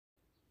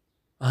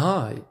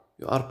Hi,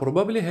 you are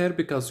probably here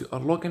because you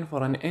are looking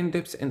for an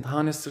in-depth and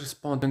honest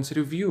respondents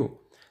review.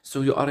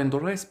 So you are in the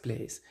right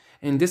place.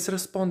 In this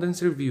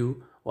respondents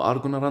review, we are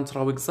gonna run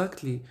through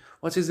exactly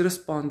what is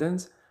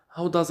respondents,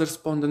 how does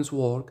respondents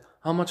work,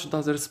 how much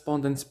does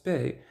respondents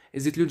pay,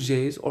 is it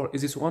legit or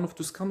is it one of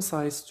those scam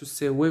sites to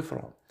stay away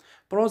from,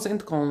 pros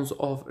and cons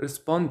of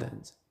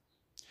respondents.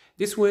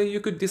 This way you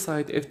could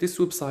decide if this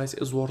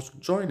website is worth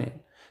joining.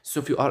 So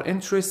if you are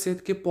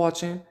interested, keep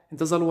watching, and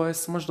as always,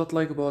 smash that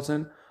like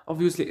button.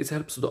 Obviously it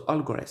helps the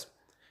algorithm.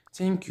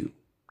 Thank you.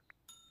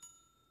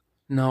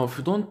 Now if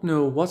you don't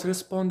know what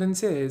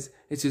Respondent is,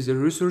 it is a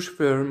research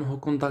firm who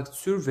conducts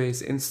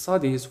surveys and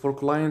studies for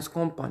clients'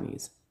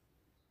 companies.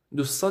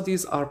 The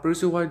studies are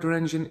pretty wide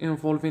ranging,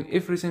 involving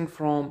everything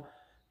from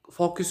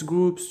focus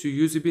groups to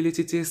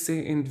usability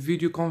testing and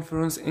video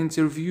conference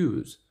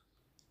interviews.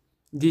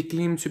 They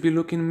claim to be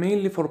looking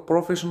mainly for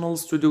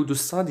professionals to do the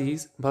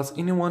studies, but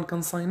anyone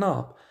can sign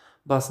up.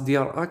 But they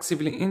are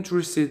actively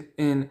interested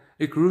in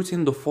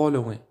recruiting the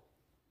following: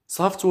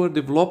 software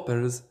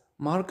developers,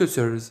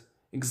 marketers,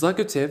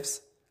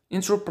 executives,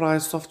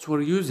 enterprise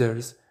software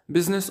users,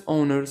 business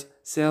owners,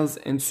 sales,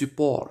 and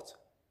support.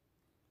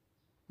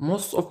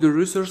 Most of the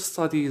research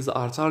studies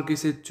are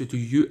targeted to the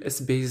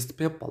US based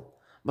people,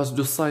 but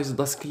the site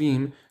does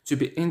claim to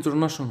be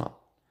international.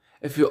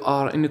 If you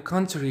are in a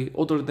country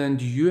other than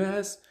the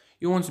US,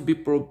 you won't be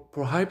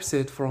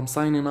prohibited from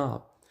signing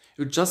up.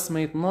 You just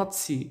might not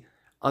see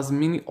as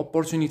many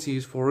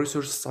opportunities for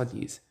research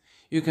studies.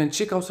 You can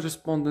check out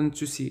Respondent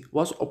to see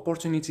what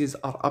opportunities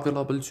are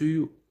available to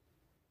you.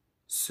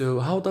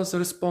 So how does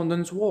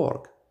Respondent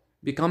work?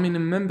 Becoming a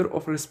member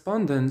of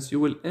Respondent,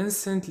 you will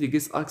instantly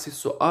get access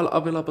to all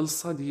available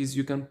studies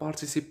you can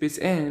participate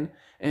in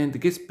and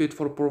get paid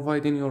for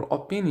providing your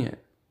opinion.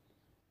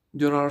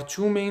 There are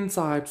two main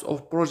types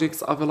of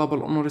projects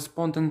available on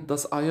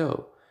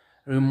Respondent.io: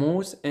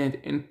 remote and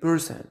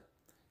in-person.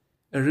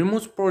 A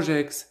remote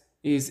project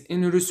is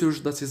any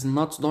research that is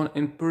not done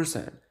in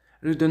person,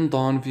 written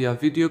done via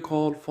video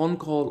call, phone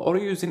call, or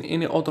using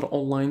any other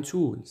online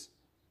tools.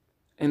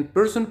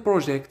 In-person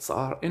projects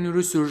are any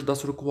research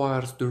that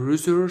requires the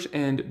research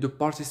and the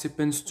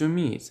participants to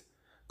meet.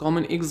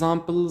 Common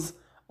examples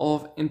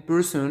of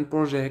in-person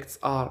projects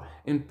are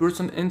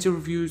in-person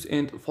interviews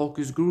and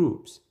focus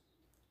groups.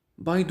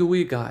 By the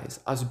way guys,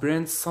 as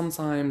brands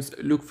sometimes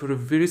look for a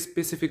very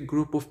specific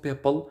group of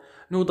people,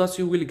 know that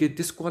you will get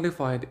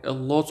disqualified a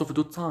lot of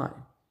the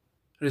time.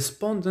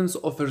 Respondents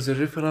offers a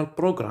referral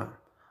program,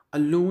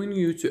 allowing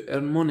you to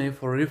earn money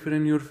for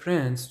referring your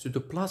friends to the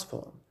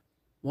platform.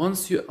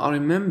 Once you are a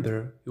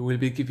member, you will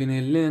be given a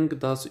link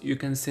that you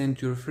can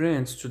send your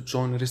friends to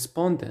join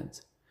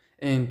Respondent.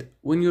 And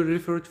when your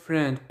referred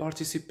friend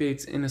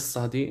participates in a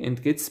study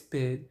and gets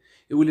paid,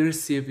 you will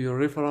receive your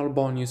referral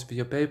bonus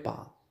via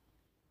PayPal.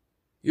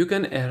 You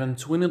can earn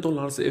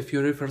 $20 if you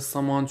refer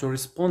someone to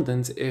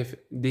Respondent if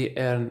they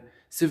earn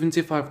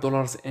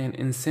 $75 in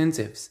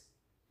incentives.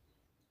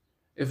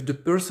 If the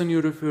person you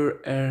refer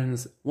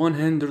earns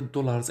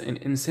 $100 in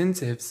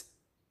incentives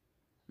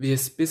via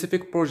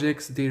specific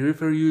projects they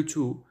refer you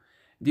to,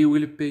 they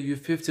will pay you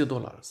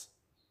 $50.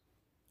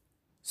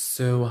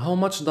 So how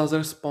much does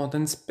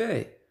Respondents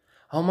pay?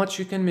 How much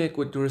you can make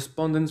with the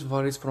Respondents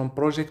varies from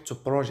project to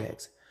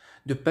project.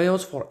 The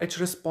payout for each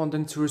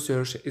respondent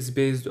research is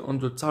based on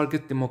the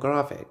target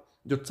demographic,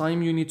 the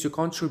time you need to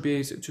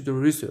contribute to the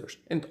research,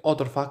 and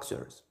other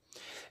factors.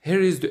 Here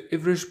is the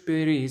average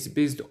pay raise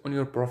based on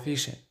your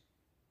profession.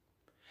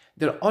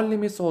 Their only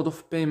method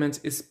of payment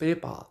is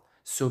PayPal,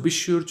 so be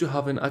sure to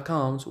have an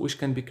account which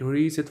can be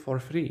created for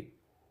free.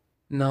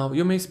 Now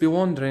you may be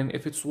wondering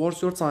if it's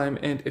worth your time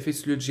and if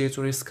it's legit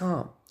or a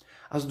scam.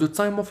 At the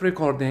time of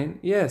recording,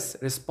 yes,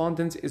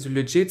 Respondent is a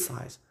legit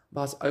site,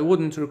 but I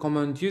wouldn't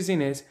recommend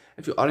using it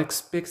if you are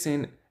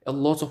expecting a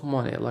lot of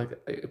money, like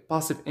a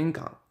passive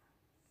income.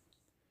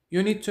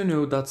 You need to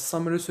know that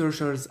some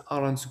researchers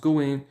aren't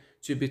going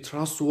to be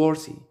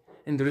trustworthy,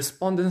 and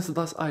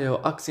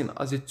Respondent.io acting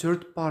as a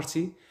third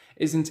party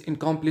isn't in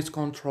complete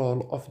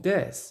control of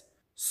this.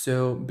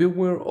 So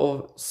beware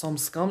of some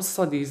scam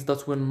studies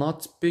that will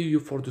not pay you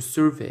for the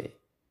survey.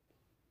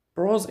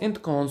 Pros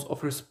and cons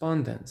of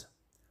Respondent.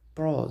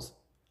 Pros: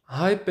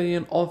 high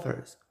paying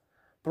offers,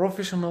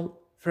 professional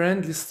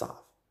friendly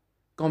staff,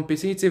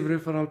 competitive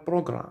referral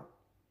program.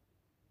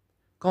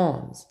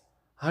 Cons: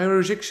 high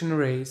rejection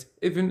rates.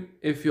 Even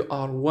if you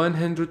are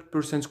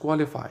 100%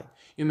 qualified,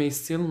 you may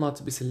still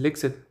not be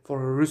selected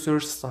for a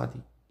research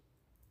study.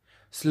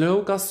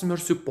 Slow customer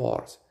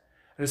support.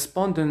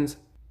 Respondent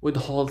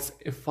withholds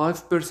a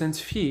 5%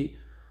 fee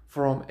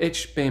from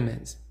each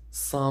payment.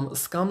 Some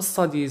scam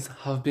studies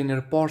have been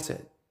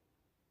reported.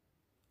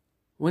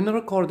 When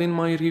recording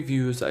my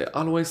reviews, I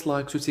always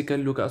like to take a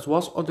look at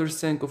what others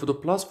think of the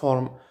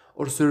platform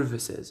or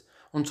services.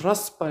 On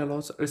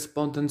Trustpilot,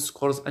 Respondent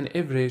scores an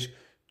average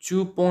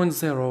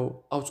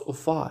 2.0 out of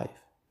 5.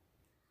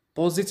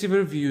 Positive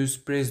reviews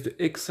praise the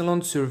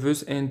excellent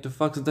service and the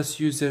fact that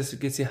users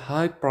get a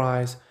high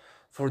price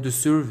for the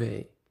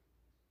survey.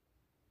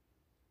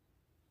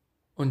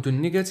 On the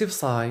negative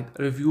side,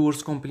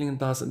 reviewers complain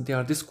that they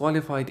are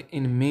disqualified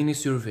in many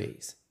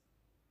surveys.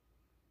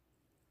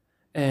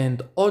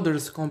 And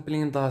others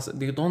complain that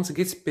they don't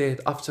get paid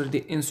after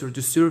they answer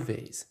the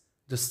surveys,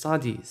 the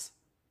studies.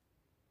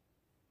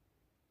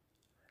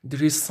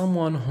 There is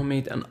someone who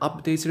made an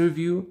update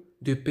review,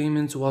 the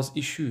payment was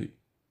issued,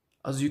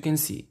 as you can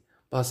see,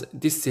 but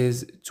this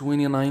says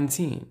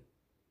 2019.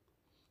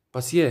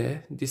 But yeah,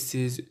 this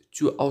is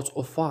 2 out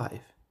of 5.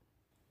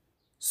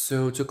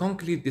 So to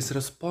conclude this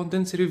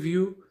respondent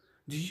review,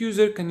 the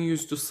user can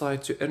use the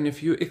site to earn a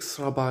few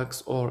extra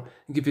bucks or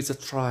give it a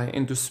try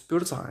in the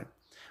spare time,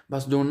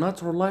 but do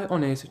not rely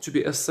on it to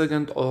be a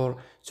second or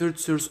third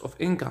source of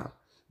income,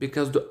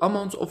 because the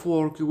amount of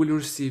work you will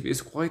receive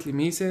is quite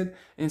limited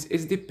and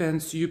it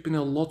depends upon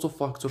a lot of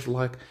factors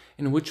like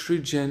in which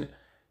region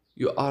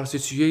you are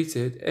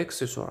situated,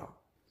 etc.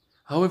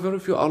 However,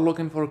 if you are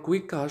looking for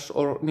quick cash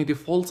or need a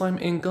full-time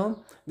income,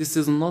 this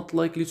is not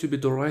likely to be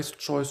the right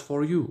choice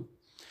for you.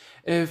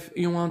 If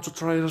you want to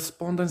try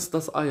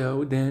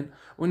respondents.io, then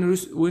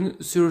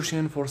when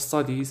searching for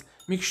studies,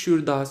 make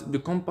sure that the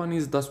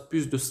companies that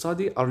push the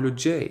study are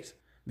legit,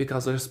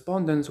 because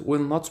respondents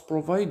will not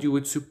provide you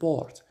with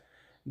support.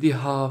 They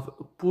have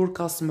poor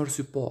customer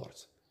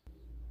support.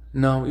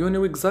 Now you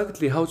know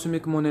exactly how to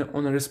make money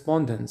on a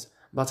respondent,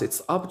 but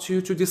it's up to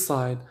you to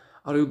decide,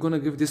 are you gonna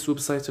give this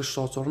website a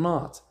shot or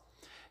not?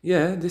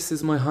 Yeah, this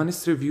is my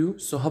honest review,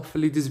 so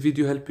hopefully this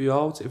video helped you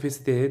out. If it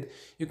did,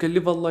 you can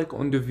leave a like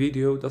on the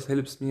video, that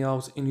helps me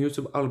out in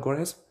YouTube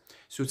algorithm.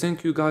 So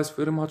thank you guys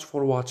very much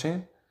for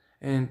watching,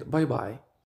 and bye bye.